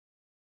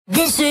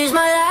This is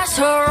my last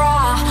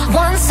hurrah.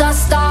 Once I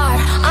start,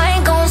 I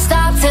ain't gonna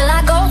stop till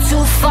I go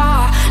too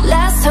far.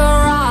 Last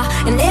hurrah,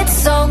 and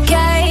it's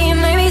okay.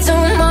 Maybe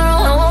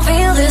tomorrow I won't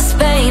feel this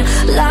pain.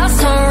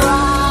 Last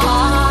hurrah.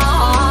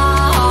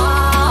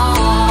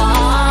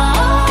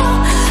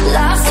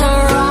 Last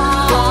hurrah.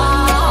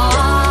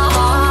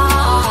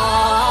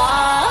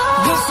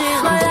 This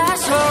is my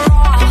last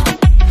hurrah.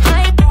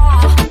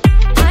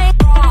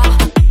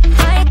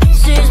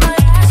 This is my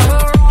last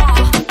hurrah.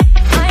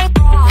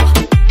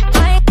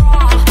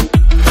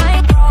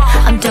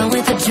 I'm done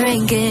with the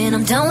drinking,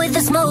 I'm done with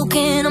the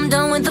smoking, I'm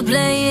done with the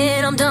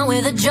playing, I'm done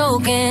with the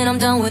joking, I'm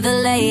done with the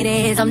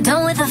ladies, I'm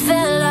done with the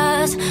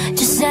fellas,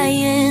 just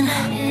saying.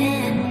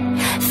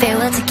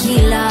 Farewell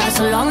tequila,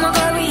 so long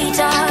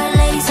margarita,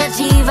 lady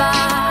sativa,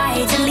 I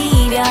hate to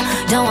leave ya,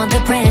 don't want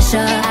the pressure,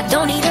 I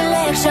don't need a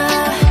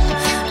lecture.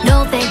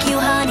 No thank you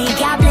honey,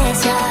 God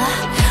bless ya.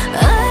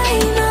 I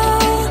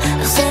know,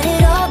 I've said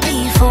it all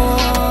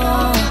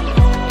before,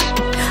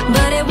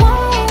 but it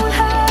won't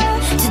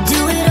hurt to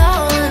do it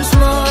all once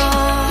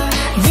more.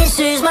 This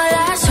is my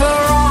last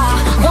hurrah.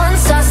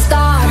 Once I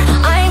start,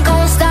 I ain't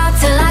gonna stop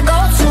till I go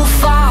too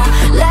far.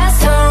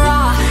 Last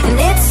hurrah, and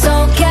it's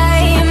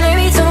okay.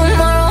 Maybe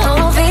tomorrow I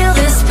won't feel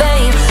this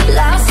pain.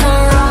 Last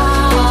hurrah.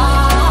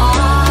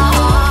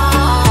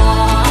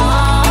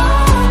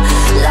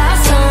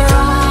 Last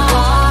hurrah.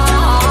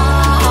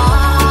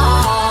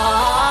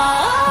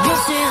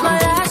 This is my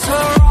last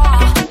hurrah.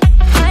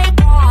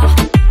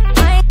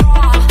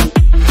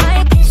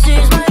 This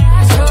is my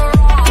last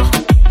hurrah.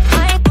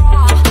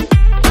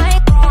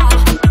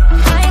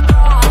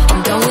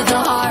 I'm done with the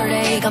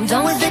heartache, I'm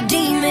done with the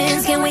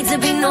demons. Can't wait to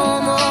be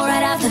normal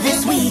right after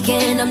this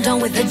weekend. I'm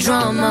done with the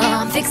drama,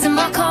 I'm fixing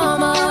my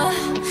karma.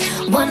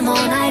 One more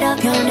night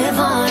up your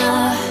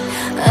nirvana.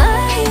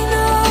 I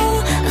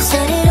know, I've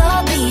said it